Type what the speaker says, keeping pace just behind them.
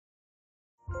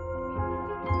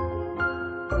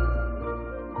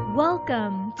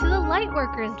Welcome to the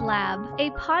Lightworkers Lab, a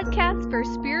podcast for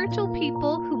spiritual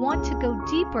people who want to go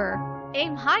deeper,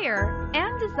 aim higher,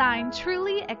 and design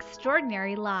truly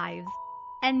extraordinary lives.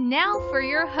 And now for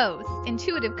your host,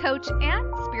 intuitive coach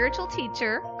and spiritual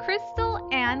teacher, Crystal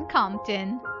Ann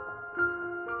Compton.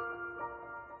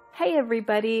 Hey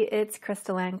everybody, it's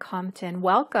Crystal Ann Compton.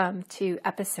 Welcome to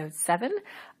episode 7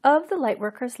 of the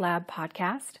Lightworkers Lab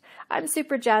podcast. I'm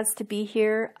super jazzed to be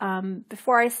here.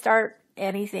 Before I start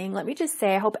anything, let me just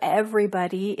say I hope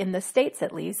everybody in the States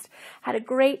at least had a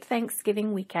great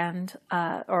Thanksgiving weekend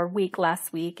or week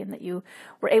last week, and that you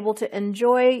were able to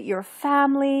enjoy your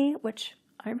family, which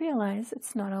I realize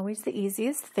it's not always the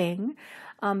easiest thing,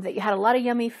 that you had a lot of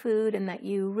yummy food and that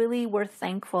you really were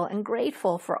thankful and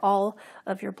grateful for all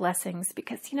of your blessings,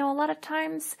 because, a lot of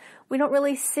times we don't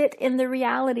really sit in the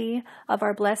reality of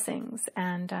our blessings.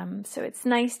 And so it's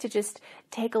nice to just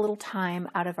take a little time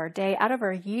out of our day, out of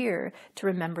our year, to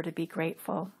remember to be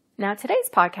grateful. Now, today's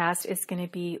podcast is going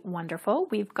to be wonderful.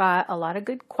 We've got a lot of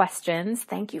good questions.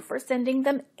 Thank you for sending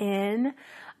them in.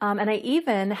 And I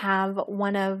even have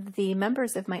one of the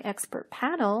members of my expert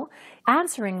panel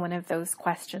answering one of those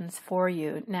questions for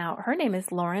you. Now, her name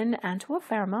is Lauren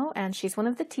Antuofermo, and she's one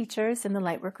of the teachers in the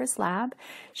Lightworkers Lab.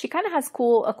 She kind of has a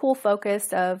cool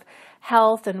focus of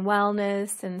health and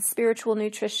wellness and spiritual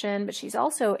nutrition, but she's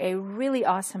also a really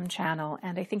awesome channel,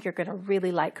 and I think you're going to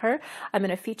really like her. I'm going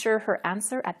to feature her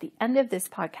answer at the end of this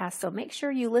podcast, so make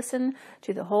sure you listen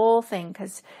to the whole thing,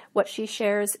 because what she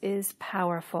shares is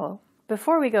powerful.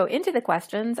 Before we go into the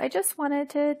questions, I just wanted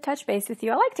to touch base with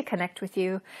you. I like to connect with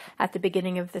you at the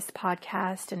beginning of this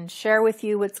podcast and share with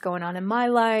you what's going on in my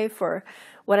life or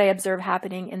what I observe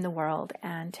happening in the world.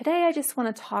 And today I just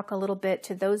want to talk a little bit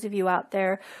to those of you out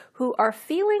there who are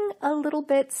feeling a little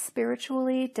bit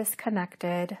spiritually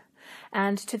disconnected,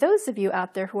 and to those of you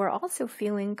out there who are also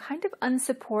feeling kind of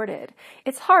unsupported.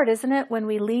 It's hard, isn't it, when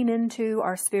we lean into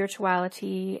our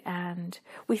spirituality and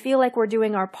we feel like we're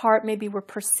doing our part. Maybe we're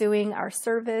pursuing our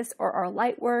service or our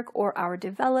light work or our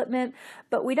development,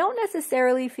 but we don't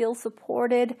necessarily feel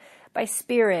supported by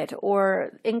spirit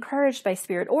or encouraged by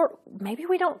spirit, or maybe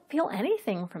we don't feel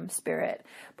anything from spirit.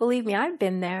 Believe me, I've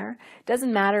been there.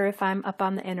 Doesn't matter if I'm up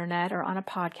on the internet or on a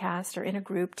podcast or in a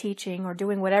group teaching or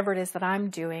doing whatever it is that I'm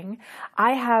doing.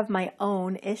 I have my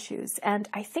own issues, and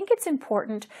I think it's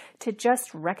important to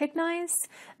just recognize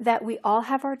that we all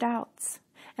have our doubts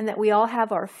and that we all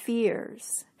have our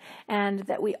fears and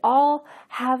that we all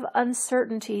have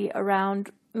uncertainty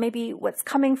around maybe what's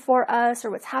coming for us or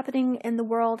what's happening in the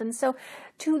world. And so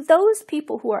to those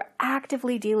people who are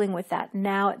actively dealing with that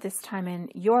now at this time in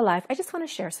your life, I just want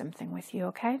to share something with you,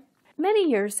 okay? Many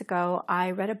years ago,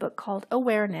 I read a book called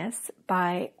Awareness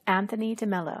by Anthony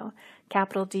DeMello,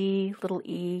 capital D, little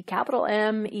e, capital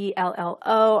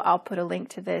M-E-L-L-O. I'll put a link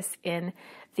to this in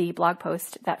the blog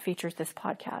post that features this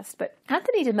podcast. But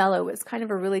Anthony DeMello was kind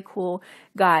of a really cool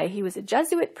guy. He was a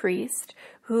Jesuit priest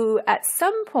who at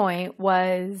some point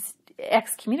was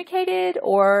excommunicated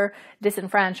or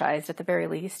disenfranchised, at the very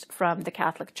least, from the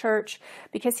Catholic Church,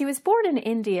 because he was born in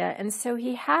India, and so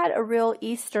he had a real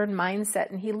Eastern mindset,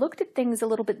 and he looked at things a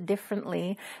little bit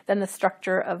differently than the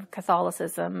structure of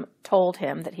Catholicism told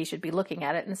him that he should be looking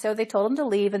at it. And so they told him to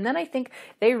leave, and then I think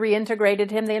they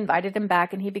reintegrated him, they invited him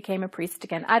back, and he became a priest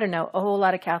again. I don't know, a whole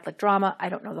lot of Catholic drama. I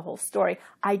don't know the whole story.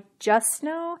 I just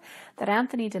know that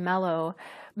Anthony DeMello,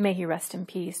 may he rest in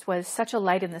peace, was such a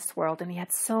light in this world, and he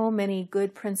had so many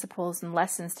good principles and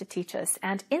lessons to teach us.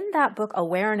 And in that book,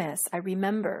 Awareness, I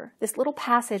remember this little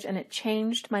passage, and it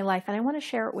changed my life, and I want to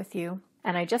share it with you.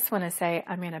 And I just want to say,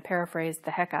 I'm going to paraphrase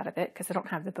the heck out of it because I don't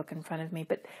have the book in front of me,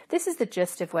 but this is the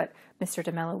gist of what Mr.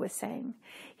 DeMello was saying.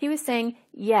 He was saying,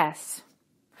 yes,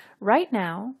 right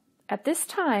now, at this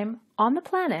time on the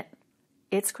planet,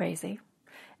 it's crazy.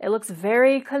 It looks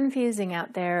very confusing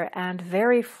out there and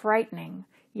very frightening.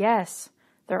 Yes,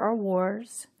 there are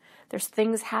wars. There's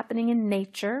things happening in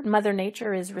nature. Mother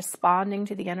Nature is responding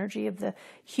to the energy of the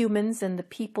humans and the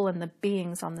people and the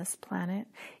beings on this planet.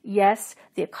 Yes,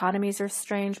 the economies are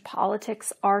strange.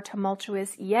 Politics are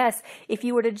tumultuous. Yes, if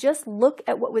you were to just look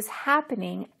at what was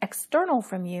happening external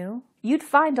from you, you'd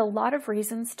find a lot of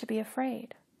reasons to be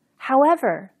afraid.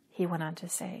 However, he went on to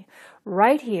say,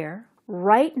 right here,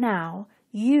 right now,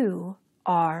 you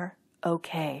are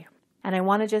okay. And I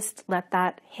want to just let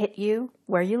that hit you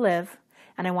where you live,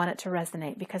 and I want it to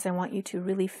resonate because I want you to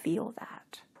really feel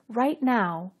that. Right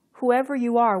now, whoever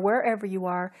you are, wherever you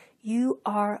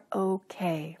are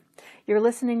okay. You're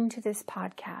listening to this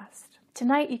podcast.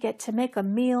 Tonight you get to make a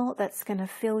meal that's going to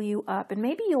fill you up. And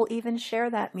maybe you'll even share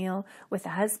that meal with a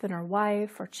husband or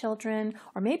wife or children,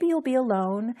 or maybe you'll be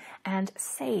alone and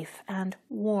safe and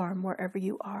warm wherever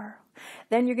you are.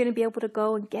 Then you're going to be able to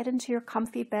go and get into your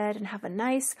comfy bed and have a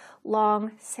nice,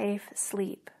 long, safe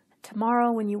sleep.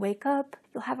 Tomorrow when you wake up,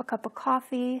 you'll have a cup of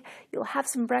coffee, you'll have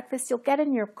some breakfast, you'll get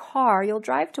in your car, you'll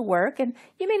drive to work, and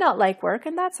you may not like work,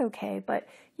 and that's okay, but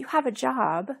you have a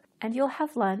job, and you'll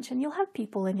have lunch, and you'll have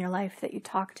people in your life that you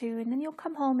talk to, and then you'll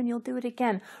come home and you'll do it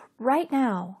again. Right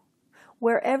now,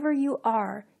 wherever you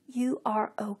are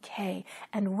okay,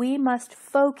 and we must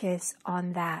focus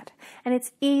on that. And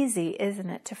it's easy,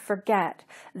 isn't it, to forget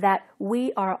that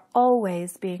we are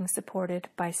always being supported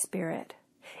by Spirit.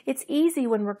 It's easy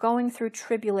when we're going through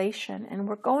tribulation and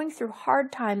we're going through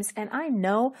hard times, and I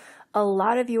know a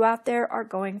lot of you out there are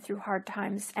going through hard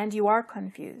times and you are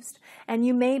confused and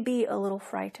you may be a little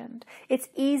frightened. It's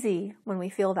easy when we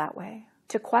feel that way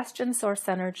to question source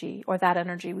energy, or that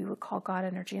energy we would call God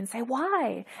energy, and say,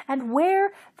 why? And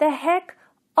where the heck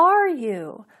are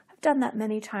you? I've done that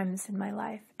many times in my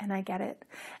life and I get it.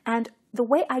 And the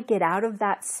way I get out of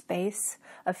that space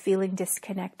of feeling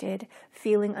disconnected,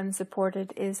 feeling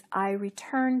unsupported, is I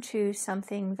return to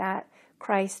something that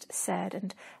Christ said.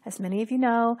 And as many of you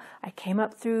know, I came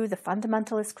up through the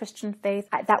fundamentalist Christian faith.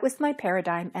 That was my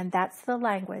paradigm, and that's the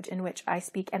language in which I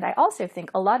speak. And I also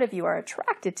think a lot of you are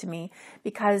attracted to me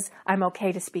because I'm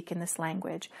okay to speak in this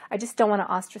language. I just don't want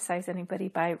to ostracize anybody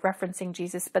by referencing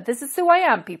Jesus, but this is who I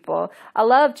am, people. I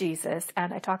love Jesus,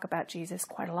 and I talk about Jesus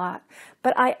quite a lot.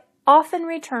 But I often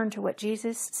return to what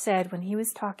Jesus said when he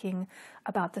was talking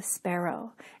about the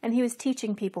sparrow. And he was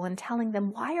teaching people and telling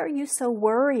them, why are you so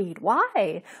worried?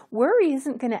 Why? Worry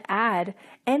isn't going to add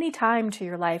any time to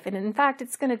your life. And in fact,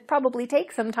 it's going to probably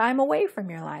take some time away from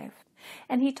your life.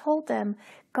 And he told them,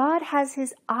 God has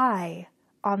his eye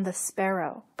on the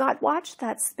sparrow. God watched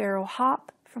that sparrow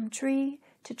hop from tree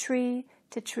to tree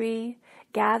to tree,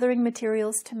 gathering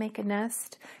materials to make a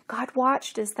nest. God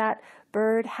watched as that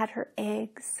bird had her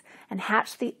eggs and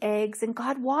hatched the eggs, and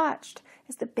God watched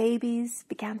as the babies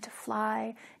began to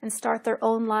fly and start their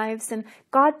own lives. And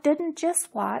God didn't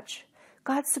just watch,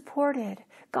 God supported.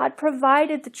 God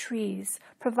provided the trees,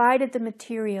 provided the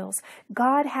materials.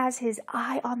 God has his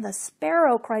eye on the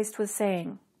sparrow, Christ was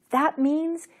saying. That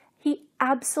means he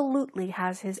absolutely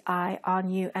has his eye on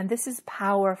you, and this is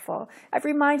powerful. I've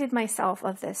reminded myself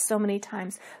of this so many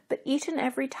times, but each and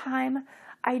every time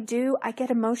I do, I get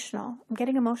emotional. I'm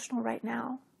getting emotional right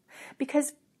now.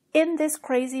 Because in this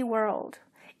crazy world,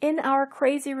 in our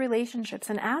crazy relationships,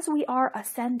 and as we are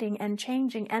ascending and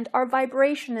changing, and our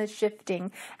vibration is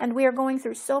shifting, and we are going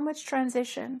through so much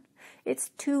transition, it's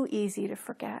too easy to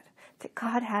forget that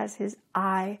God has his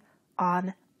eye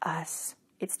on us.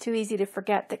 It's too easy to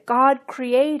forget that God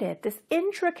created this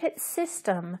intricate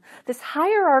system, this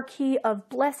hierarchy of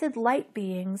blessed light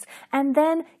beings, and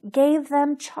then gave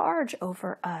them charge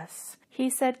over us. He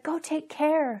said, go take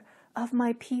care of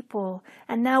my people.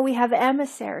 And now we have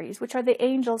emissaries, which are the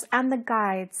angels and the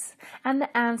guides and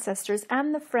the ancestors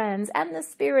and the friends and the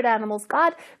spirit animals.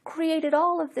 God created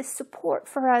all of this support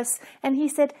for us. And he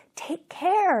said, take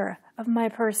care of my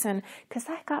person because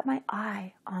I got my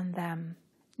eye on them.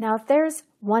 Now, if there's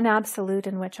one absolute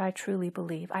in which I truly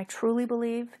believe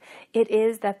it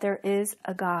is that there is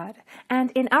a God.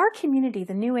 And in our community,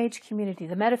 the New Age community,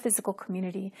 the metaphysical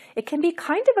community, it can be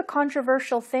kind of a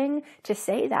controversial thing to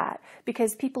say that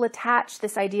because people attach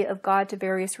this idea of God to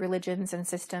various religions and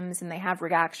systems, and they have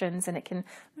reactions, and it can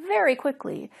very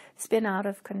quickly spin out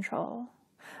of control.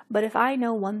 But if I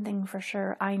know one thing for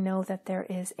sure, I know that there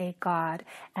is a God,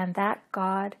 and that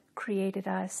God created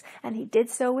us, and he did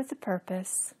so with a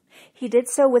purpose. He did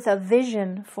so with a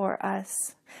vision for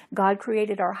us. God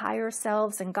created our higher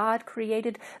selves, and God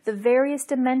created the various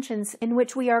dimensions in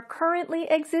which we are currently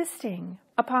existing.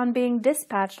 Upon being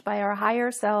dispatched by our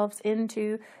higher selves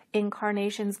into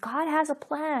incarnations, God has a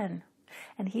plan,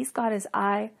 and he's got his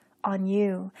eye on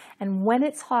you. And when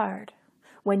it's hard,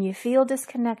 when you feel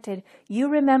disconnected, you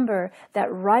remember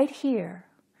that right here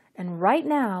and right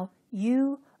now,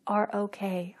 you are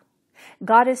okay.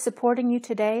 God is supporting you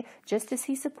today just as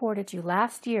he supported you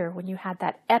last year when you had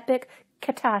that epic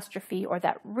catastrophe or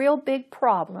that real big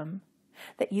problem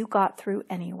that you got through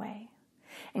anyway.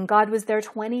 And God was there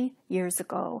 20 years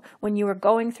ago when you were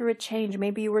going through a change.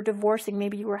 Maybe you were divorcing,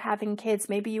 maybe you were having kids,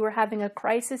 maybe you were having a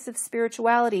crisis of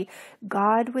spirituality.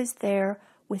 God was there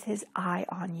with his eye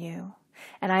on you.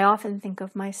 And I often think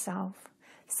of myself,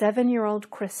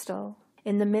 7-year-old Crystal,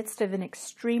 in the midst of an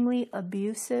extremely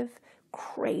abusive,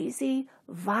 crazy,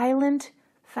 violent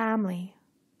family.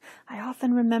 I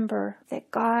often remember that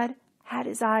God had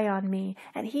his eye on me,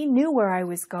 and he knew where I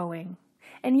was going.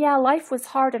 And yeah, life was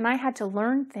hard, and I had to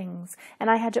learn things, and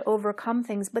I had to overcome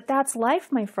things, but that's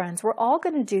life, my friends. We're all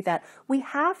going to do that. We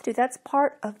have to. That's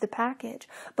part of the package.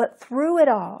 But through it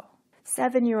all,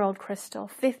 7-year-old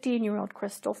Crystal, 15-year-old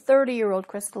Crystal, 30-year-old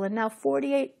Crystal, and now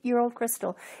 48-year-old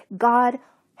Crystal, God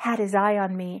had his eye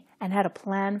on me and had a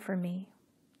plan for me.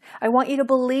 I want you to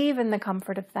believe in the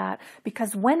comfort of that,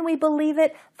 because when we believe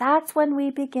it, that's when we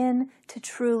begin to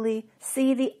truly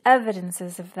see the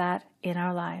evidences of that in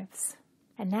our lives.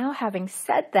 And now, having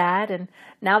said that, and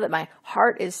now that my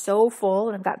heart is so full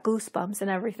and I've got goosebumps and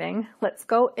everything, let's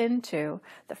go into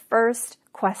the first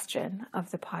question of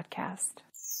the podcast.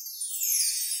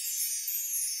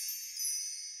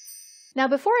 Now,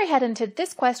 before I head into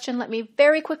this question, let me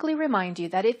very quickly remind you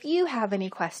that if you have any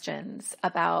questions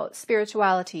about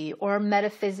spirituality or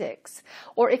metaphysics,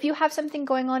 or if you have something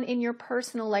going on in your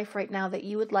personal life right now that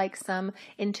you would like some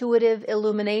intuitive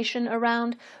illumination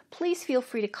around, please feel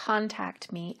free to contact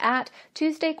me at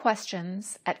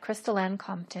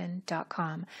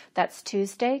tuesdayquestions@crystallancompton.com. That's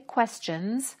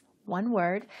tuesdayquestions, one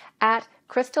word, at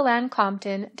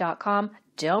crystallancompton.com.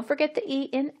 Don't forget the E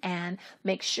in Anne.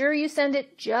 Make sure you send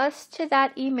it just to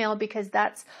that email, because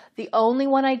that's the only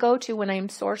one I go to when I'm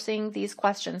sourcing these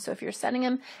questions. So if you're sending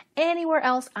them anywhere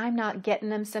else, I'm not getting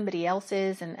them. Somebody else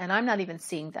is, and I'm not even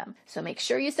seeing them. So make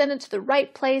sure you send it to the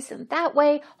right place, and that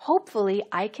way, hopefully,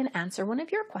 I can answer one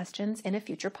of your questions in a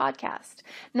future podcast.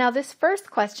 Now, this first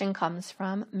question comes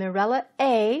from Mirella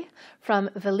A. from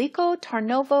Veliko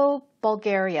Tarnovo,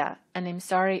 Bulgaria. And I'm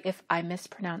sorry if I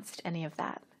mispronounced any of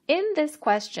that. In this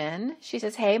question, she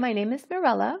says, "Hey, my name is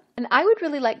Mirella, and I would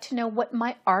really like to know what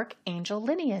my Archangel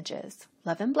lineage is.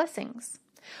 Love and blessings."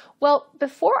 Well,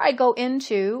 before I go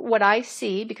into what I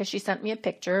see, because she sent me a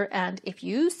picture, and if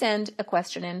you send a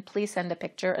question in, please send a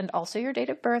picture and also your date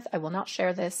of birth. I will not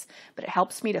share this, but it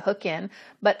helps me to hook in.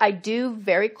 But I do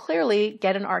very clearly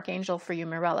get an Archangel for you,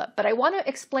 Mirella. But I want to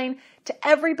explain to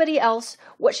everybody else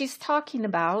what she's talking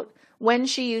about when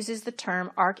she uses the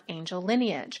term Archangel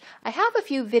Lineage. I have a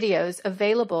few videos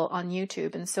available on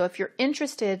YouTube, and so if you're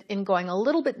interested in going a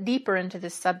little bit deeper into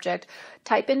this subject,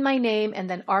 type in my name and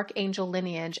then Archangel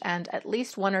Lineage, and at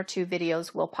least 1 or 2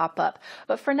 videos will pop up.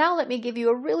 But for now, let me give you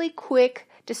a really quick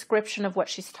description of what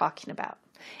she's talking about.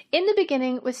 In the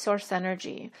beginning was Source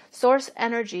Energy. Source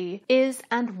Energy is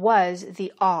and was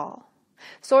the all.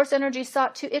 Source energy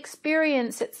sought to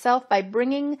experience itself by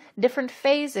bringing different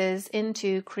phases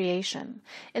into creation.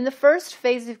 In the first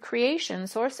phase of creation,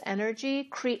 Source energy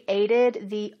created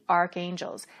the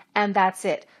archangels, and that's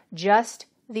it, just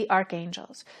the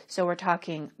archangels. So we're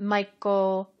talking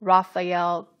Michael,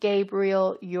 Raphael,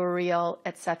 Gabriel, Uriel,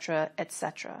 etc.,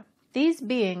 etc. These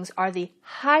beings are the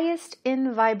highest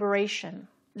in vibration.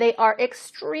 They are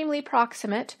extremely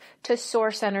proximate to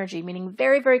Source energy, meaning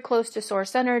very, very close to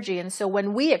Source energy. And so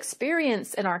when we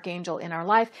experience an archangel in our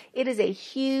life, it is a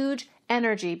huge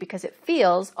energy because it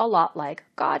feels a lot like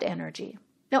God energy.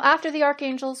 Now, after the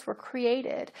archangels were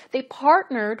created, they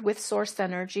partnered with Source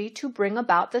energy to bring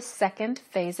about the second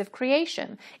phase of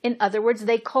creation. In other words,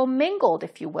 they commingled,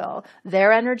 if you will,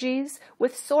 their energies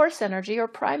with Source energy or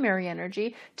primary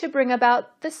energy to bring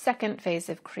about the second phase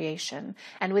of creation.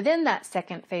 And within that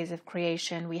second phase of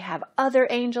creation, we have other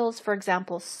angels, for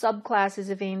example, subclasses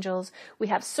of angels. We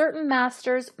have certain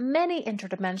masters, many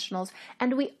interdimensionals,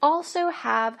 and we also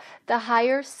have the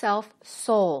higher self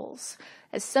souls.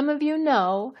 As some of you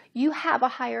know, you have a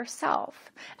higher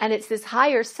self, and it's this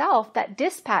higher self that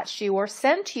dispatched you or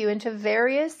sent you into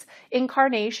various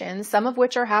incarnations, some of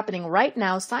which are happening right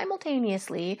now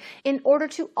simultaneously, in order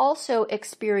to also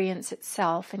experience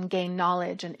itself and gain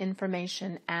knowledge and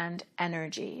information and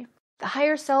energy. The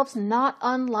higher selves, not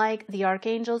unlike the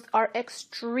archangels, are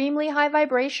extremely high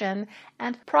vibration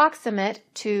and proximate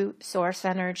to Source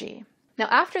energy. Now,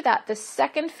 after that, the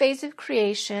second phase of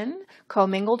creation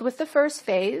commingled with the first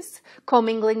phase,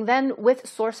 commingling then with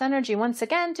Source energy once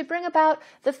again to bring about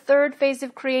the third phase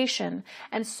of creation,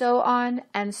 and so on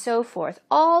and so forth,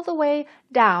 all the way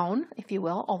down, if you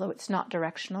will, although it's not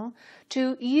directional,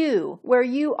 to you, where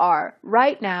you are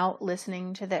right now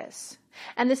listening to this.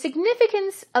 And the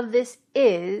significance of this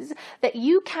is that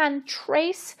you can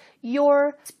trace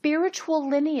your spiritual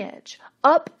lineage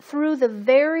up through the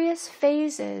various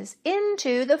phases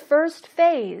into the first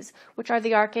phase, which are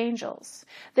the archangels.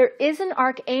 There is an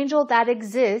archangel that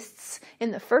exists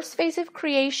in the first phase of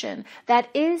creation that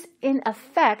is, in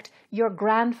effect, your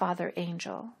grandfather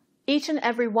angel. Each and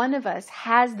every one of us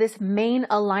has this main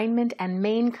alignment and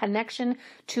main connection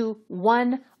to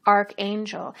one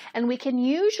archangel. And we can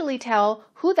usually tell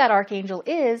who that archangel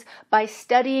is by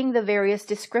studying the various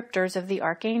descriptors of the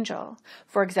archangel.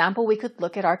 For example, we could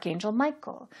look at Archangel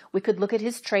Michael. We could look at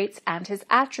his traits and his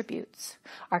attributes.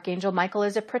 Archangel Michael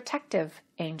is a protective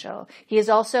angel. He is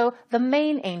also the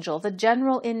main angel, the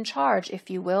general in charge,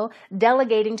 if you will,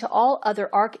 delegating to all other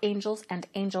archangels and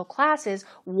angel classes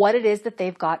what it is that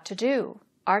they've got to do.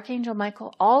 Archangel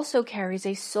Michael also carries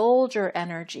a soldier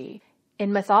energy.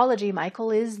 In mythology,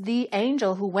 Michael is the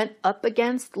angel who went up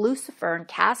against Lucifer and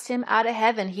cast him out of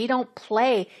heaven. He don't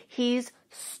play. He's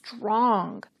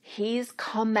strong. He's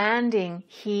commanding.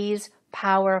 He's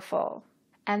powerful.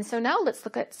 And so now let's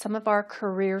look at some of our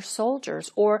career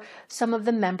soldiers or some of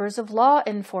the members of law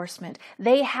enforcement.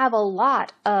 They have a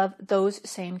lot of those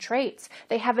same traits.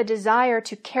 They have a desire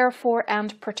to care for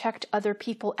and protect other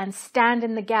people and stand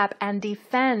in the gap and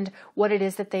defend what it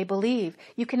is that they believe.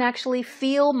 You can actually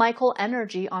feel Michael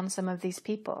energy on some of these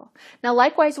people. Now,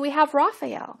 likewise, we have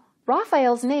Raphael.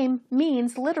 Raphael's name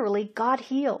means literally God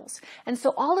heals. And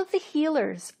so all of the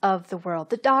healers of the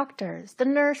world, the doctors, the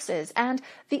nurses, and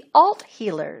the alt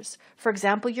healers, for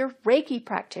example, your Reiki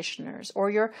practitioners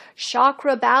or your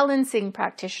chakra balancing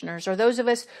practitioners, or those of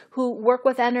us who work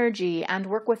with energy and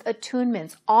work with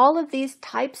attunements, all of these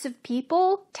types of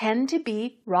people tend to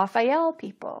be Raphael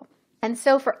people. And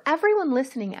so for everyone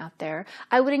listening out there,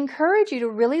 I would encourage you to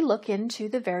really look into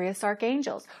the various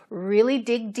archangels, really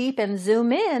dig deep and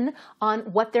zoom in on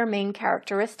what their main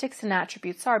characteristics and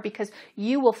attributes are, because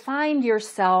you will find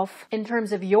yourself in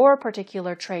terms of your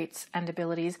particular traits and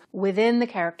abilities within the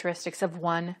characteristics of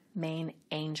one main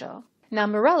angel. Now,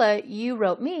 Mirella, you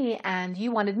wrote me and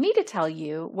you wanted me to tell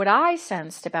you what I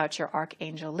sensed about your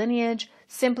Archangel lineage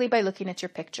simply by looking at your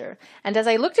picture. And as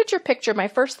I looked at your picture, my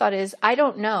first thought is, I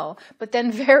don't know. But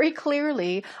then very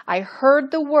clearly, I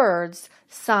heard the words,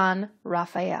 San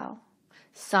Raphael.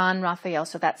 San Raphael.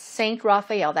 So that's Saint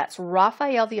Raphael. That's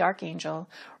Raphael the Archangel.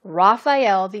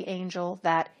 Raphael the angel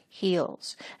that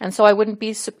heals. And so I wouldn't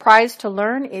be surprised to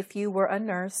learn if you were a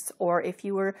nurse or if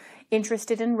you were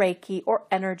interested in Reiki or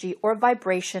energy or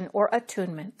vibration or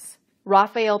attunements.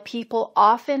 Raphael people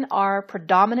often are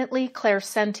predominantly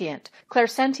clairsentient.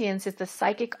 Clairsentience is the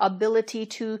psychic ability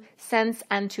to sense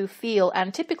and to feel,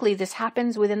 and typically this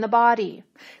happens within the body.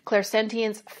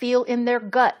 Clairsentients feel in their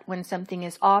gut when something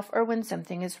is off or when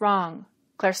something is wrong.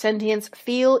 Clairsentients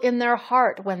feel in their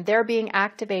heart when they're being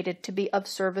activated to be of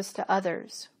service to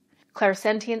others.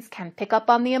 Clairsentients can pick up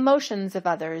on the emotions of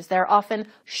others. They're often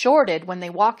shorted when they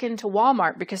walk into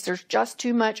Walmart because there's just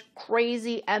too much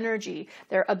crazy energy.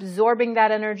 They're absorbing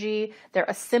that energy, they're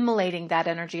assimilating that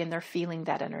energy, and they're feeling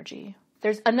that energy.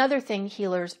 There's another thing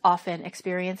healers often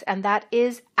experience, and that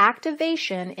is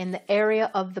activation in the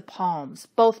area of the palms,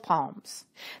 both palms.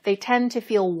 They tend to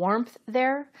feel warmth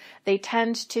there. They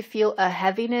tend to feel a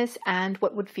heaviness and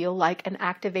what would feel like an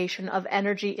activation of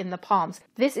energy in the palms.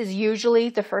 This is usually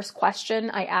the first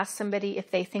question I ask somebody if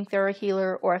they think they're a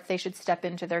healer or if they should step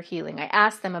into their healing. I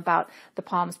ask them about the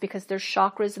palms because there's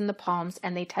chakras in the palms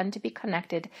and they tend to be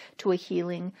connected to a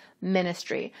healing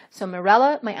ministry. So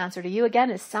Mirella, my answer to you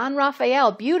again is San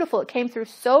Raphael. Beautiful. It came through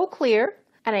so clear.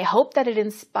 And I hope that it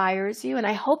inspires you, and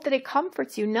I hope that it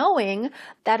comforts you knowing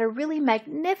that a really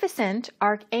magnificent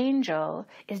archangel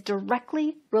is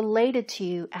directly related to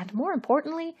you and, more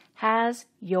importantly, has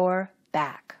your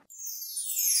back.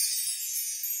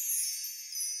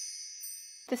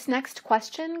 This next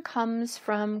question comes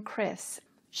from Chris.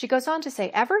 She goes on to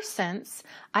say, ever since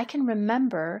I can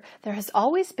remember, there has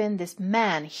always been this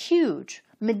man, huge,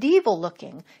 medieval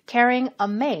looking, carrying a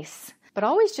mace, but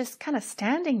always just kind of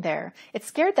standing there. It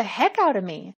scared the heck out of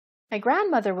me. My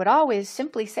grandmother would always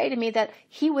simply say to me that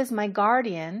he was my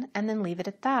guardian and then leave it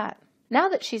at that. Now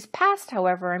that she's passed,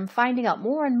 however, I'm finding out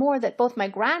more and more that both my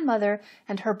grandmother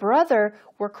and her brother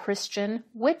were Christian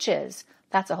witches.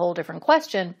 That's a whole different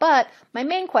question, but my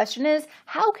main question is,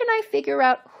 how can I figure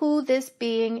out who this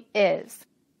being is?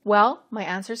 Well, my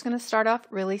answer is going to start off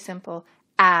really simple.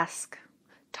 Ask.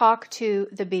 Talk to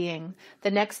the being.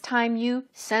 The next time you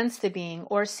sense the being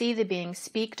or see the being,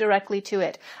 speak directly to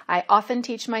it. I often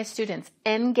teach my students,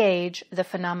 engage the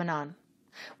phenomenon.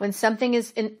 When something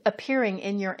is appearing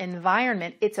in your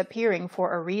environment, it's appearing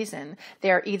for a reason.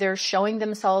 They are either showing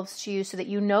themselves to you so that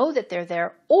you know that they're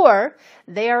there, or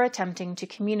they are attempting to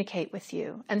communicate with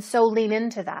you. And so lean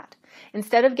into that.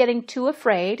 Instead of getting too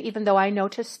afraid, even though I know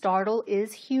to startle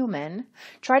is human,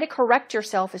 try to correct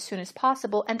yourself as soon as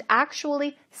possible and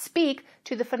actually speak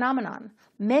to the phenomenon.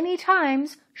 Many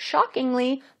times,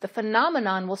 shockingly, the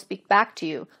phenomenon will speak back to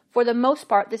you. For the most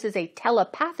part, this is a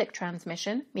telepathic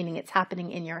transmission, meaning it's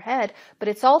happening in your head, but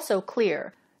it's also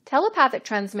clear. Telepathic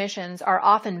transmissions are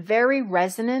often very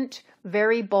resonant,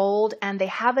 very bold, and they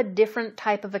have a different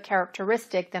type of a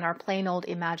characteristic than our plain old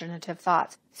imaginative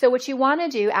thoughts. So what you want to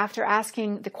do after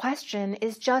asking the question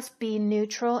is just be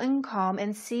neutral and calm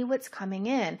and see what's coming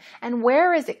in. And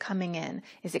where is it coming in?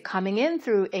 Is it coming in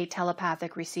through a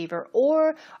telepathic receiver,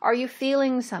 or are you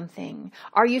feeling something?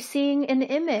 Are you seeing an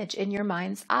image in your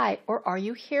mind's eye, or are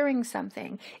you hearing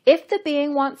something? If the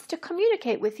being wants to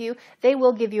communicate with you, they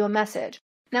will give you a message.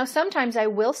 Now, sometimes I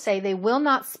will say they will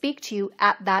not speak to you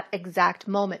at that exact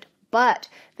moment, but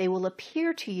they will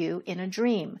appear to you in a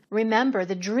dream. Remember,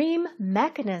 the dream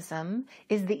mechanism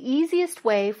is the easiest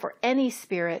way for any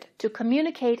spirit to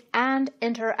communicate and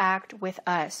interact with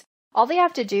us. All they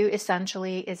have to do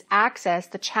essentially is access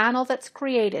the channel that's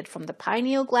created from the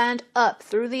pineal gland up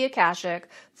through the Akashic,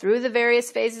 through the various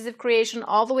phases of creation,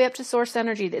 all the way up to source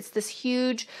energy. It's this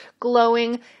huge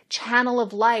glowing channel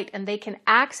of light, and they can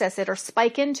access it or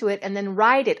spike into it and then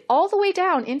ride it all the way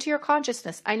down into your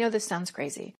consciousness. I know this sounds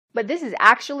crazy, but this is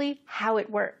actually how it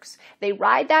works. They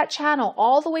ride that channel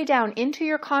all the way down into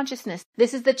your consciousness.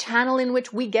 This is the channel in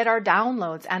which we get our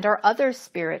downloads and our other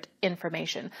spirit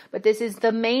information. But this is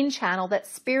the main channel that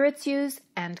spirits use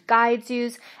and guides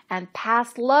use and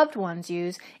past loved ones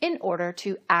use in order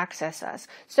to access us.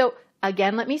 So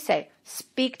again, let me say,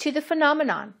 speak to the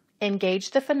phenomenon,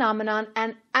 engage the phenomenon,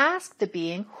 and ask the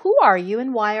being, who are you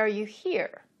and why are you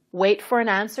here? Wait for an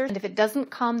answer, and if it doesn't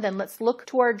come, then let's look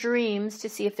to our dreams to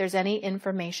see if there's any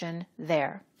information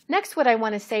there. Next, what I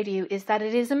want to say to you is that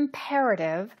it is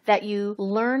imperative that you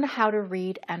learn how to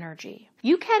read energy.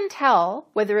 You can tell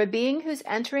whether a being who's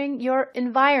entering your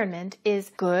environment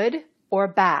is good or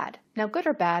bad. Now, good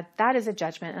or bad, that is a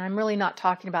judgment, and I'm really not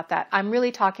talking about that. I'm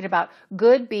really talking about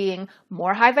good being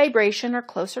more high vibration or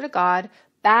closer to God,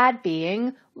 bad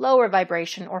being lower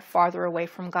vibration or farther away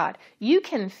from God. You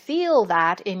can feel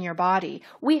that in your body.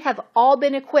 We have all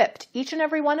been equipped, each and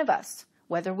every one of us,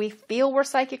 whether we feel we're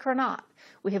psychic or not.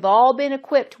 We have all been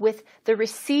equipped with the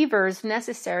receivers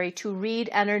necessary to read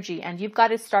energy, and you've got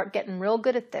to start getting real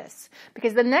good at this.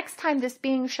 Because the next time this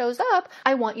being shows up,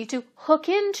 I want you to hook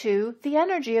into the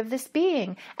energy of this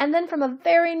being, and then from a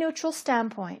very neutral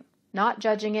standpoint, not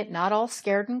judging it, not all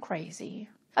scared and crazy.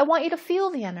 I want you to feel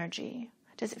the energy.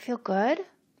 Does it feel good?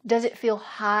 Does it feel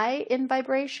high in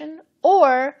vibration?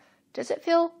 Or does it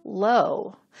feel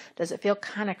low? Does it feel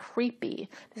kind of creepy?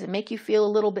 Does it make you feel a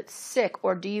little bit sick?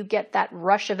 Or do you get that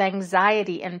rush of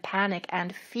anxiety and panic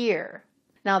and fear?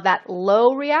 Now, that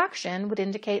low reaction would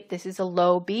indicate this is a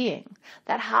low being.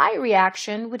 That high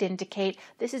reaction would indicate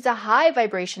this is a high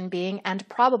vibration being and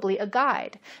probably a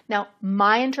guide. Now,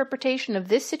 my interpretation of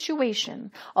this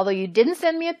situation, although you didn't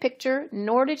send me a picture,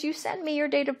 nor did you send me your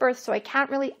date of birth, so I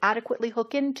can't really adequately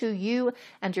hook into you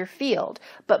and your field,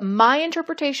 but my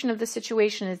interpretation of the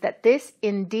situation is that this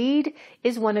indeed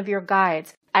is one of your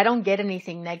guides. I don't get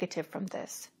anything negative from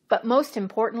this. But most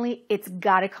importantly, it's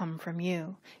got to come from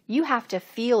you. You have to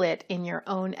feel it in your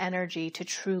own energy to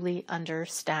truly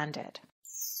understand it.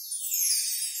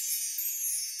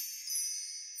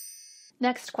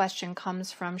 Next question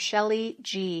comes from Shelly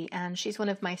G, and she's one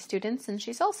of my students, and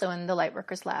she's also in the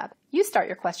Lightworkers Lab. You start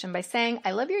your question by saying,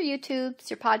 I love your YouTubes,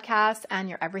 your podcasts, and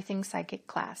your Everything Psychic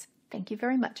class. Thank you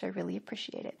very much. I really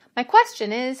appreciate it. My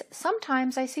question is,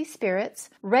 sometimes I see spirits,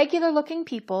 regular looking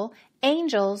people,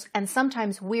 angels, and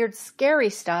sometimes weird, scary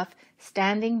stuff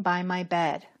standing by my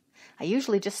bed. I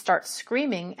usually just start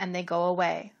screaming and they go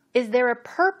away. Is there a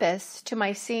purpose to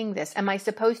my seeing this? Am I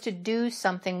supposed to do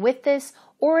something with this,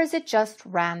 or is it just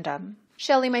random?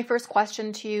 Shelley, my first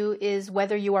question to you is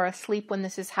whether you are asleep when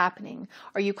this is happening.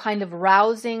 Are you kind of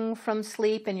rousing from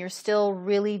sleep and you're still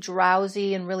really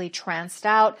drowsy and really tranced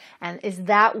out? And is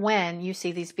that when you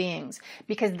see these beings?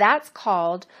 Because that's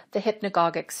called the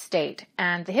hypnagogic state.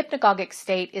 And the hypnagogic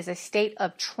state is a state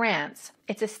of trance.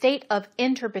 It's a state of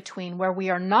inter-between where we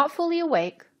are not fully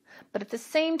awake, but at the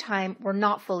same time, we're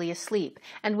not fully asleep.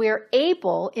 And we are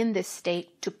able, in this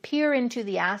state, to peer into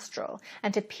the astral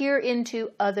and to peer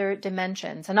into other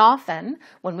dimensions. And often,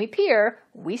 when we peer,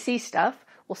 we see stuff.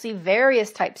 We'll see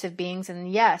various types of beings. And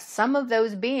yes, some of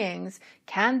those beings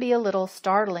can be a little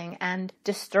startling and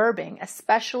disturbing,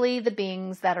 especially the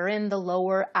beings that are in the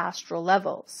lower astral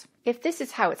levels. If this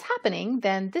is how it's happening,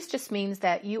 then this just means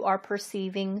that you are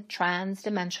perceiving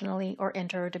trans-dimensionally or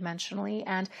interdimensionally,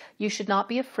 and you should not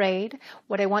be afraid.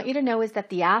 What I want you to know is that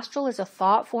the astral is a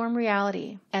thought form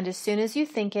reality, and as soon as you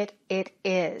think it, it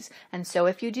is. And so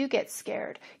if you do get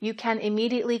scared, you can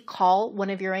immediately call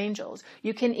one of your angels.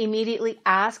 You can immediately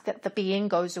ask that the being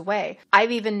goes away.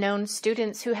 I've even known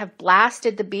students who have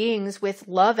blasted the beings with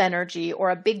love energy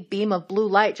or a big beam of blue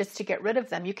light just to get rid of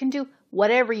them. You can do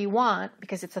whatever you want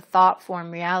because it's a thought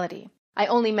form reality. I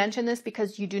only mention this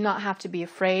because you do not have to be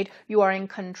afraid. You are in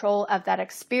control of that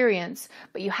experience,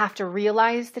 but you have to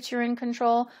realize that you're in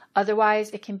control.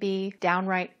 Otherwise, it can be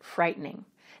downright frightening.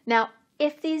 Now,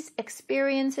 if these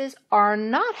experiences are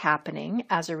not happening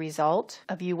as a result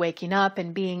of you waking up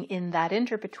and being in that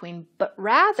interbetween, but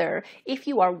rather if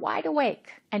you are wide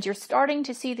awake and you're starting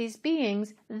to see these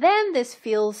beings, then this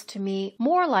feels to me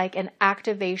more like an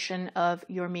activation of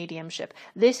your mediumship.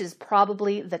 This is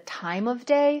probably the time of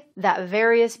day that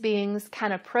various beings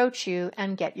can approach you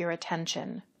and get your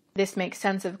attention. This makes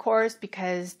sense, of course,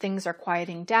 because things are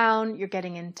quieting down, you're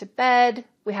getting into bed,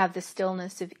 we have the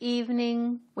stillness of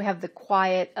evening, we have the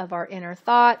quiet of our inner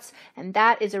thoughts, and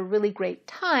that is a really great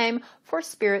time for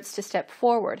spirits to step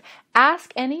forward.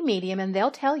 Ask any medium and they'll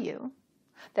tell you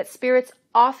that spirits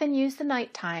often use the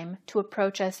nighttime to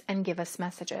approach us and give us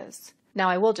messages. Now,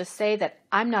 I will just say that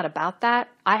I'm not about that.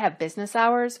 I have business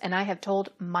hours, and I have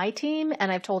told my team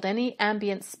and I've told any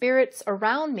ambient spirits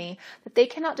around me that they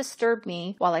cannot disturb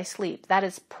me while I sleep. That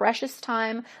is precious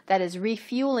time. That is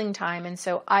refueling time. And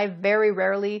so I very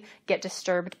rarely get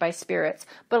disturbed by spirits.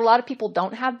 But a lot of people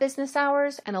don't have business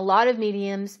hours, and a lot of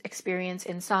mediums experience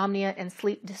insomnia and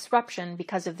sleep disruption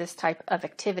because of this type of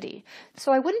activity.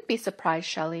 So I wouldn't be surprised,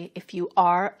 Shelley, if you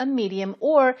are a medium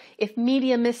or if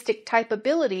mediumistic type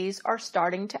abilities are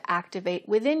starting to activate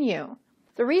within you.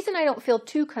 The reason I don't feel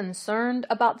too concerned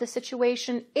about the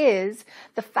situation is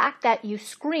the fact that you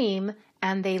scream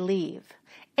and they leave.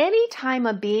 Anytime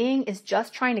a being is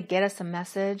just trying to get us a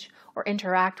message or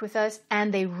interact with us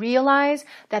and they realize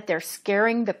that they're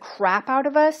scaring the crap out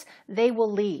of us, they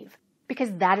will leave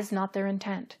because that is not their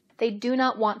intent. They do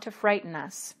not want to frighten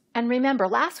us. And remember,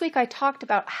 last week I talked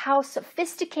about how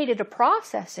sophisticated a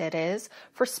process it is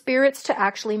for spirits to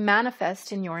actually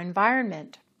manifest in your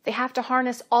environment. They have to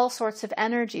harness all sorts of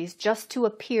energies just to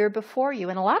appear before you.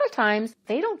 And a lot of times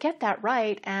they don't get that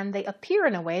right and they appear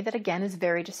in a way that again is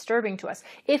very disturbing to us.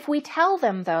 If we tell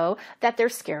them though that they're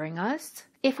scaring us,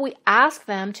 if we ask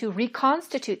them to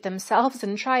reconstitute themselves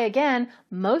and try again,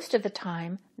 most of the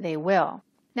time they will.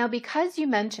 Now, because you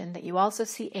mentioned that you also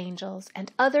see angels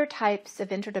and other types of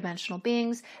interdimensional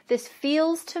beings, this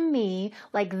feels to me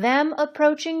like them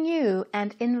approaching you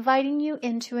and inviting you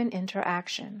into an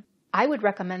interaction. I would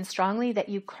recommend strongly that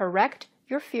you correct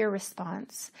your fear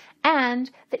response and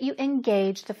that you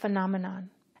engage the phenomenon.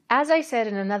 As I said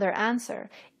in another answer,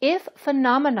 if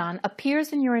phenomenon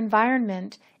appears in your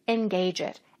environment, engage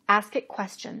it. Ask it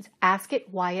questions. Ask it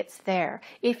why it's there.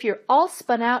 If you're all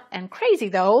spun out and crazy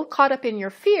though, caught up in your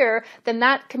fear, then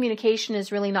that communication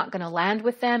is really not going to land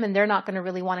with them and they're not going to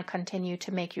really want to continue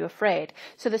to make you afraid.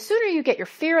 So the sooner you get your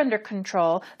fear under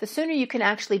control, the sooner you can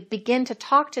actually begin to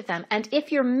talk to them. And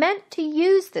if you're meant to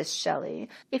use this, Shelley,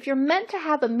 if you're meant to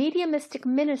have a mediumistic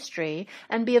ministry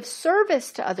and be of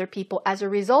service to other people as a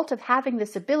result of having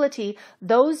this ability,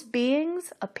 those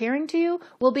beings appearing to you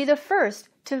will be the first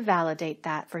to validate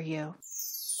that for you.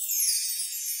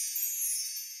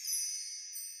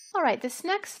 All right, this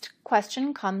next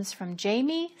question comes from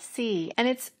Jamie C. And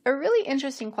it's a really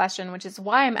interesting question, which is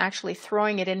why I'm actually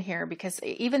throwing it in here, because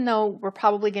even though we're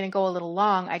probably going to go a little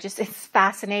long, it's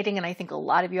fascinating, and I think a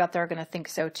lot of you out there are going to think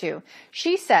so too.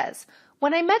 She says,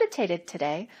 when I meditated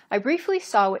today, I briefly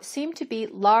saw what seemed to be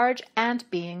large ant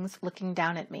beings looking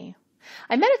down at me.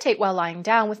 I meditate while lying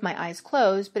down with my eyes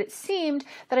closed, but it seemed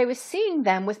that I was seeing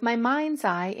them with my mind's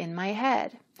eye in my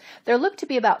head. There looked to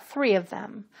be about 3 of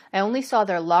them. I only saw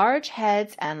their large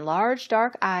heads and large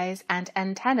dark eyes and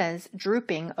antennas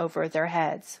drooping over their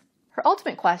heads. Her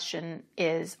ultimate question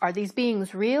is, are these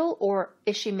beings real or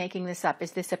is she making this up?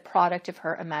 Is this a product of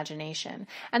her imagination?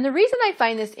 And the reason I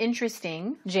find this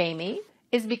interesting, Jamie,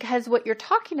 is because what you're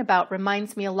talking about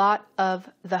reminds me a lot of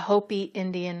the Hopi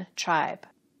Indian tribe.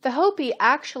 The Hopi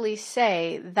actually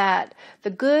say that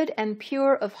the good and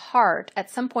pure of heart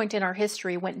at some point in our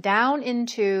history went down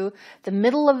into the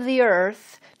middle of the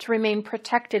earth to remain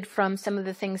protected from some of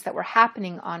the things that were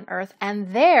happening on earth.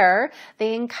 And there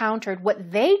they encountered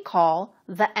what they call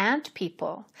the ant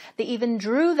people. They even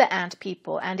drew the ant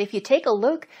people. And if you take a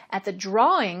look at the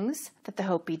drawings that the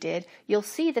Hopi did, you'll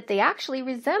see that they actually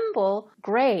resemble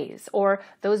greys, or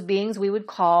those beings we would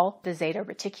call the Zeta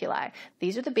Reticuli.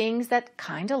 These are the beings that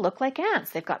kind of look like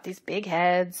ants. They've got these big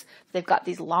heads, they've got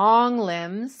these long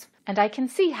limbs, and I can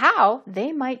see how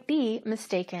they might be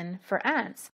mistaken for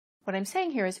ants. What I'm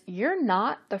saying here is you're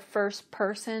not the first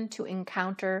person to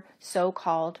encounter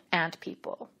so-called ant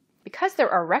people. Because there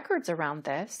are records around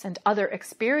this and other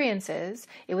experiences,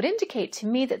 it would indicate to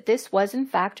me that this was in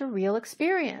fact a real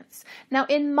experience. Now,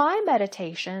 in my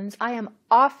meditations, I am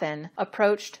often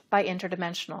approached by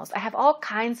interdimensionals. I have all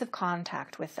kinds of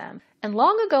contact with them. And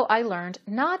long ago, I learned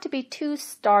not to be too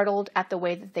startled at the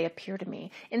way that they appear to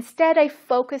me. Instead, I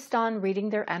focused on reading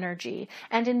their energy.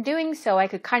 And in doing so, I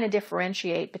could kind of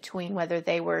differentiate between whether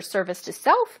they were service to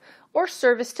self or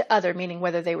service to other, meaning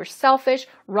whether they were selfish,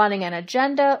 running an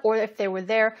agenda, or if they were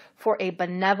there for a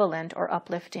benevolent or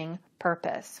uplifting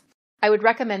purpose. I would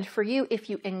recommend for you, if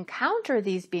you encounter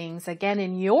these beings again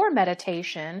in your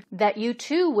meditation, that you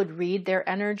too would read their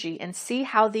energy and see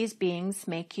how these beings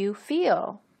make you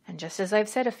feel. And just as I've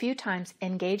said a few times,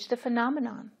 engage the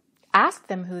phenomenon. Ask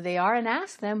them who they are and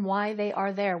ask them why they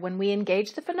are there. When we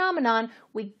engage the phenomenon,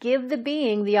 we give the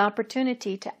being the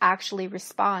opportunity to actually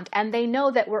respond, and they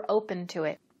know that we're open to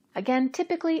it. Again,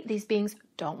 typically, these beings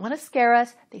don't want to scare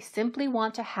us. They simply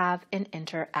want to have an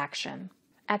interaction.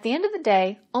 At the end of the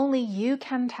day, only you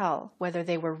can tell whether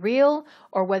they were real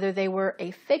or whether they were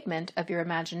a figment of your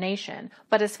imagination.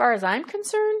 But as far as I'm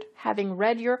concerned, having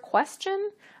read your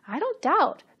question, I don't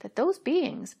doubt that those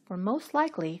beings were most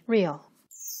likely real.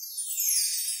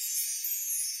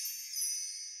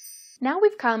 Now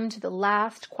we've come to the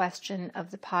last question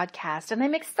of the podcast, and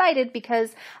I'm excited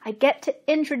because I get to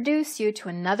introduce you to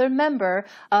another member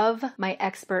of my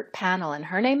expert panel, and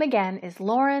her name again is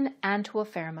Lauren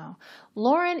Antuofermo.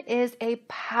 Lauren is a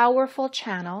powerful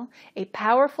channel, a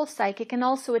powerful psychic, and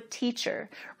also a teacher.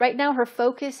 Right now her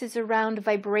focus is around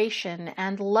vibration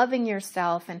and loving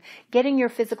yourself and getting your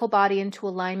physical body into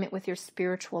alignment with your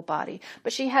spiritual body.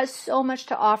 But she has so much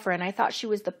to offer, and I thought she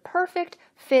was the perfect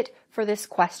fit for this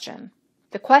question.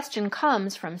 The question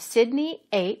comes from Sydney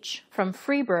H. from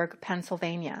Freeburg,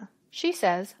 Pennsylvania. She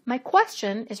says, "My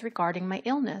question is regarding my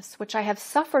illness, which I have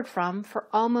suffered from for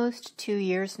almost 2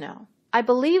 years now. I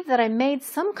believe that I made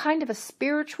some kind of a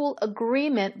spiritual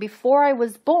agreement before I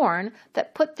was born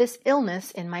that put this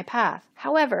illness in my path.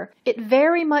 However, it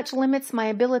very much limits my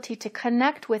ability to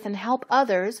connect with and help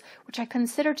others, which I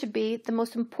consider to be the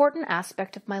most important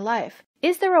aspect of my life.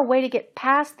 Is there a way to get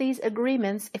past these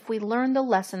agreements if we learn the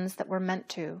lessons that we're meant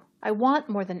to? I want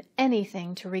more than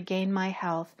anything to regain my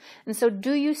health, and so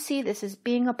do you see this as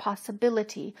being a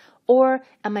possibility, or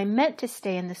am I meant to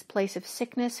stay in this place of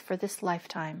sickness for this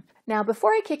lifetime?" Now,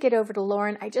 before I kick it over to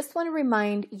Lauren, I just want to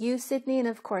remind you, Sydney, and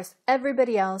of course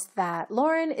everybody else, that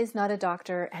Lauren is not a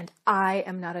doctor and I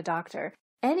am not a doctor.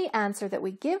 Any answer that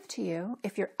we give to you,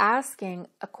 if you're asking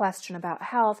a question about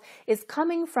health, is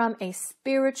coming from a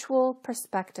spiritual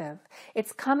perspective.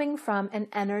 It's coming from an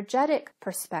energetic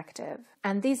perspective.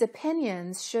 And these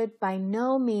opinions should by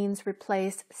no means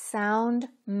replace sound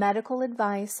medical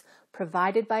advice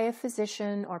provided by a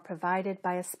physician or provided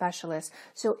by a specialist.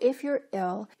 So if you're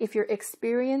ill, if you're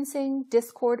experiencing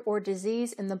discord or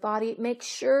disease in the body, make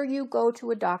sure you go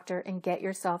to a doctor and get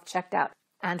yourself checked out.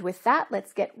 And with that,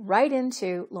 let's get right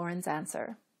into Lauren's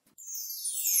answer.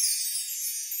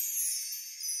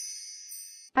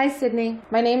 Hi, Sydney.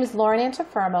 My name is Lauren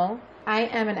Antuofermo. I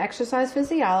am an exercise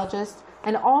physiologist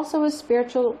and also a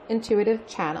spiritual intuitive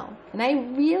channel. And I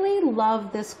really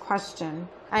love this question.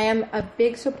 I am a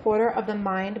big supporter of the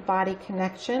mind-body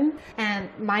connection and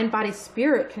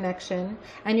mind-body-spirit connection,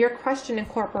 and your question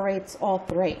incorporates all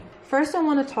three. First, I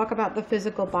want to talk about the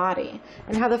physical body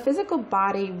and how the physical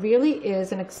body really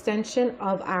is an extension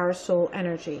of our soul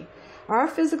energy. Our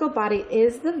physical body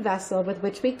is the vessel with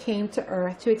which we came to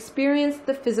Earth to experience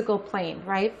the physical plane,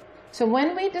 right? So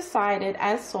when we decided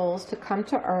as souls to come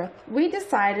to Earth, we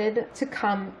decided to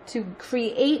come to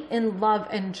create in love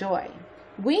and joy.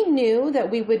 We knew that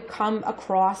we would come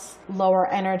across lower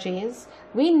energies.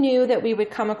 We knew that we would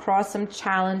come across some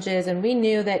challenges, and we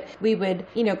knew that we would,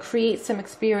 create some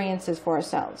experiences for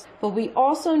ourselves. But we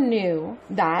also knew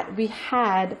that we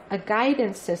had a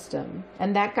guidance system,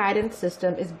 and that guidance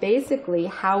system is basically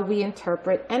how we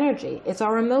interpret energy. It's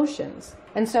our emotions.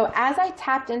 And so as I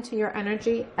tapped into your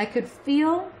energy, I could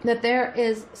feel that there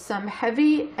is some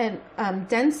heavy and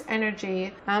dense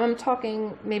energy. I'm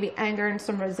talking maybe anger and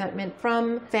some resentment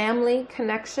from family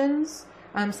connections,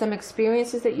 some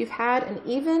experiences that you've had, and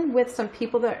even with some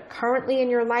people that are currently in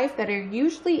your life that are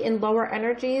usually in lower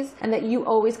energies and that you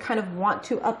always kind of want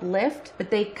to uplift, but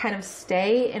they kind of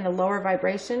stay in a lower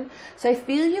vibration. So I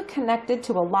feel you connected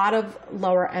to a lot of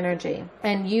lower energy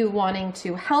and you wanting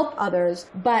to help others,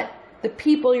 but the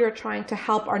people you're trying to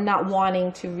help are not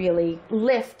wanting to really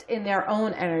lift in their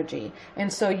own energy.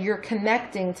 And so you're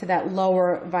connecting to that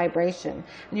lower vibration.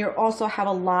 And you also have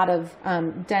a lot of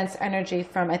dense energy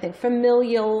from, I think,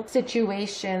 familial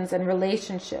situations and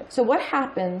relationships. So what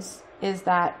happens is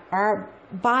that our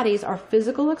bodies are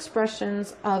physical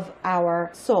expressions of our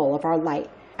soul, of our light.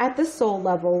 At the soul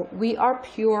level, we are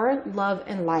pure love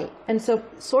and light. And so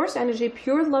source energy,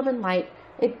 pure love and light,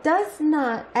 it does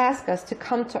not ask us to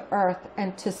come to earth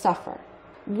and to suffer.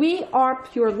 We are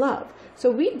pure love. So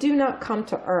we do not come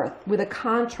to earth with a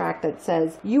contract that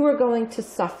says you are going to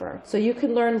suffer so you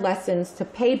can learn lessons to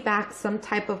pay back some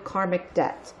type of karmic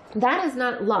debt. That is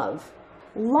not love.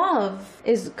 Love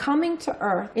is coming to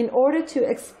earth in order to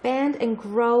expand and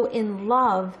grow in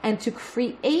love and to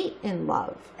create in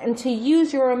love and to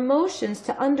use your emotions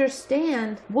to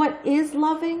understand what is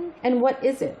loving and what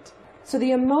isn't. So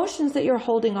the emotions that you're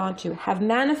holding on to have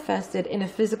manifested in a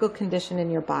physical condition in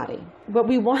your body. What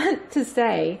we want to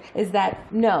say is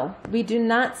that, no, we do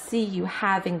not see you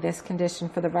having this condition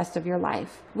for the rest of your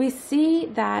life. We see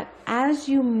that as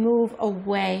you move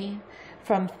away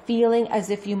from feeling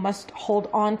as if you must hold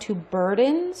on to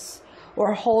burdens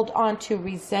or hold on to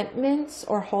resentments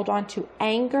or hold on to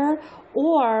anger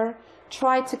or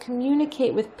try to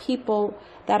communicate with people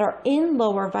that are in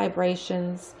lower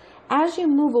vibrations, as you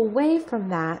move away from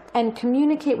that and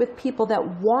communicate with people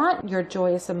that want your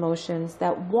joyous emotions,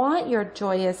 that want your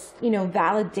joyous,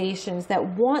 validations, that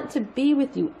want to be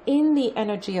with you in the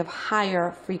energy of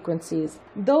higher frequencies,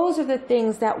 those are the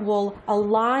things that will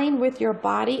align with your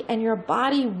body, and your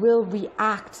body will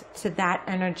react to that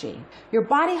energy. Your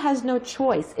body has no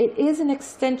choice. It is an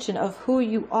extension of who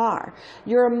you are.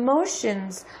 Your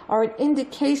emotions are an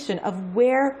indication of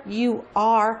where you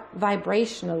are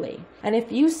vibrationally. And if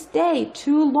you stay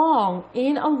too long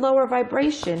in a lower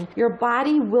vibration, your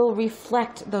body will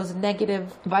reflect those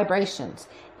negative vibrations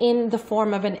in the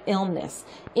form of an illness,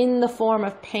 in the form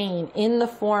of pain, in the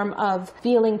form of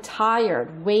feeling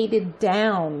tired, weighted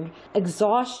down,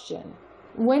 exhaustion.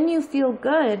 When you feel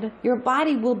good, your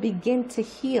body will begin to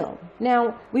heal.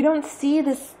 Now, we don't see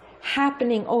this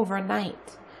happening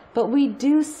overnight, but we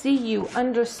do see you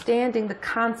understanding the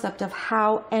concept of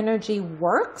how energy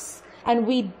works. And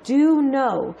we do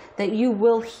know that you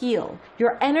will heal.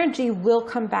 Your energy will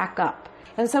come back up.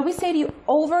 And so we say to you,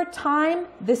 over time,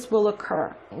 this will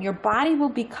occur. Your body will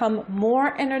become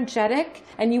more energetic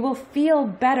and you will feel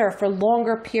better for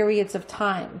longer periods of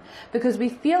time, because we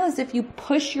feel as if you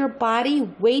push your body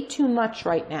way too much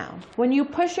right now. When you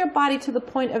push your body to the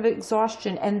point of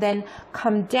exhaustion and then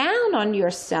come down on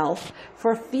yourself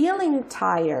for feeling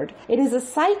tired, it is a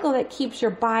cycle that keeps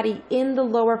your body in the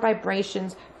lower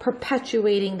vibrations,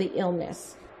 perpetuating the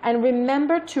illness. And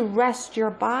remember to rest your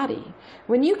body.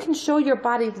 When you can show your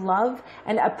body love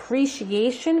and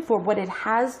appreciation for what it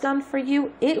has done for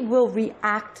you, it will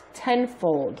react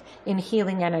tenfold in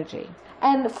healing energy.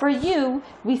 And for you,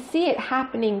 we see it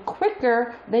happening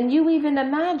quicker than you even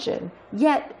imagine,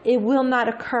 yet it will not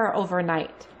occur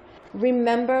overnight.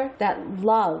 Remember that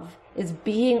love is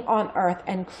being on earth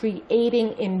and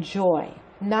creating in joy,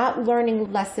 not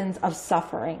learning lessons of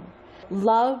suffering.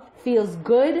 Love feels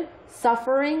good.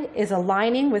 Suffering is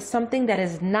aligning with something that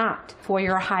is not for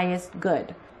your highest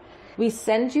good. We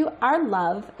send you our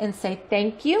love and say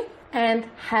thank you and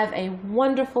have a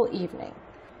wonderful evening.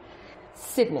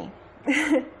 Sydney,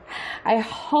 I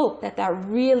hope that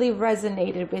really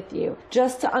resonated with you,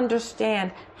 just to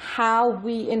understand how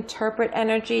we interpret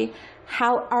energy,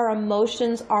 how our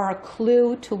emotions are a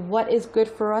clue to what is good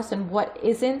for us and what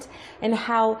isn't, and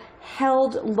how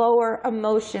held lower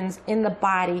emotions in the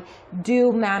body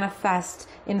do manifest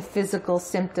in physical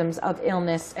symptoms of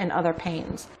illness and other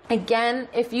pains. Again,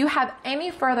 if you have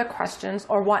any further questions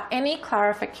or want any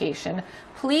clarification,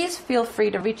 please feel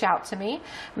free to reach out to me.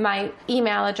 My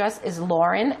email address is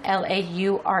Lauren,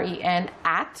 Lauren,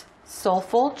 at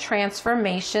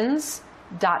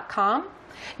soulfultransformations.com.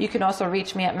 You can also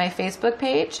reach me at my Facebook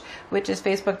page, which is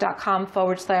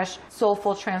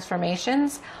facebook.com/Soulful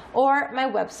Transformations, or my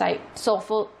website,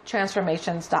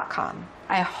 soulfultransformations.com.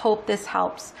 I hope this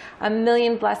helps. A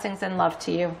million blessings and love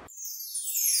to you.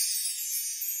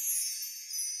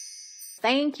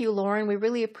 Thank you, Lauren. We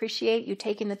really appreciate you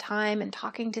taking the time and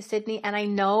talking to Sydney. And I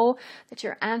know that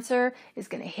your answer is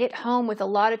going to hit home with a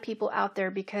lot of people out there,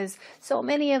 because so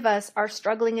many of us are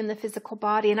struggling in the physical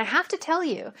body. And I have to tell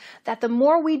you that the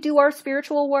more we do our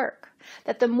spiritual work,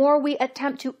 that the more we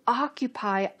attempt to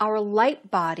occupy our light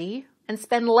body, and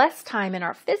spend less time in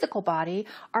our physical body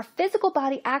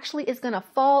actually is going to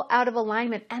fall out of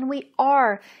alignment, and we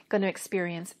are going to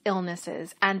experience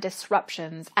illnesses and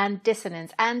disruptions and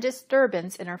dissonance and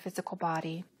disturbance in our physical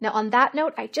body. Now, on that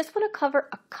note, I just want to cover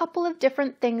a couple of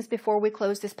different things before we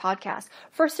close this podcast.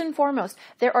 First and foremost,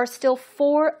 there are still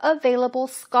 4 available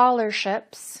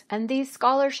scholarships, and these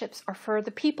scholarships are for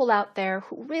the people out there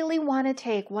who really want to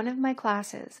take one of my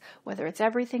classes, whether it's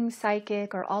Everything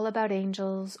Psychic or All About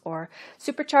Angels or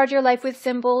Supercharge Your Life with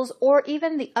Symbols or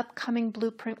even the upcoming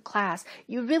Blueprint class.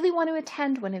 You really want to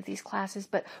attend one of these classes,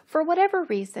 but for whatever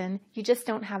reason, you just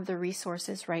don't have the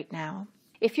resources right now.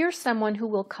 If you're someone who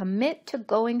will commit to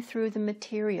going through the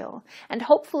material and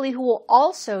hopefully who will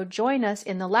also join us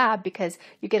in the lab because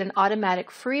you get an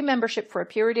automatic free membership for a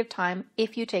period of time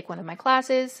if you take one of my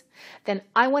classes, then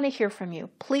I want to hear from you.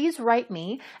 Please write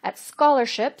me at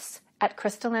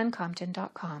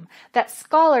scholarships@crystallancompton.com. That's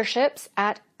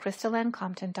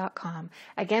scholarships@crystallancompton.com.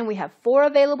 Again, we have 4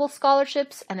 available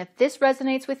scholarships, and if this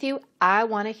resonates with you, I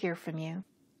want to hear from you.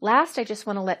 Last, I just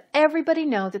want to let everybody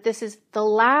know that this is the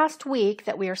last week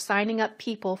that we are signing up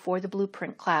people for the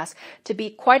Blueprint class. To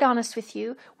be quite honest with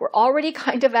you, we're already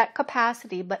kind of at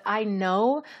capacity, but I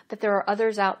know that there are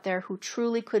others out there who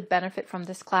truly could benefit from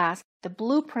this class. The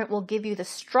Blueprint will give you the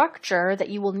structure that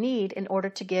you will need in order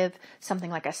to give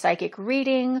something like a psychic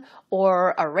reading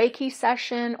or a Reiki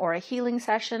session or a healing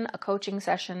session, a coaching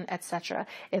session, etc.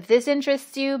 If this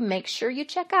interests you, make sure you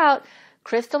check out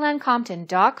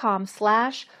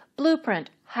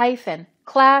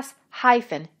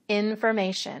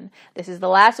crystallancompton.com/blueprint-class-information. This is the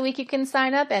last week you can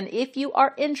sign up, and if you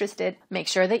are interested, make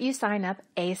sure that you sign up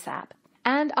ASAP.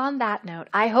 And on that note,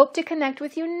 I hope to connect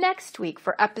with you next week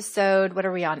for episode,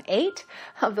 8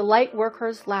 of the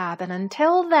Lightworkers Lab. And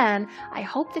until then, I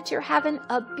hope that you're having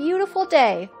a beautiful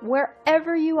day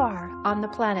wherever you are on the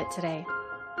planet today.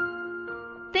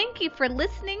 Thank you for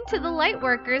listening to the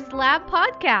Lightworkers Lab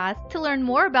podcast. To learn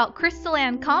more about Crystal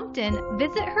Ann Compton,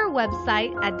 visit her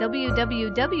website at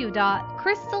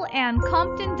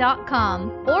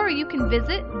www.crystalanncompton.com, or you can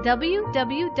visit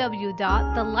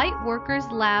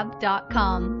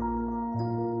www.thelightworkerslab.com.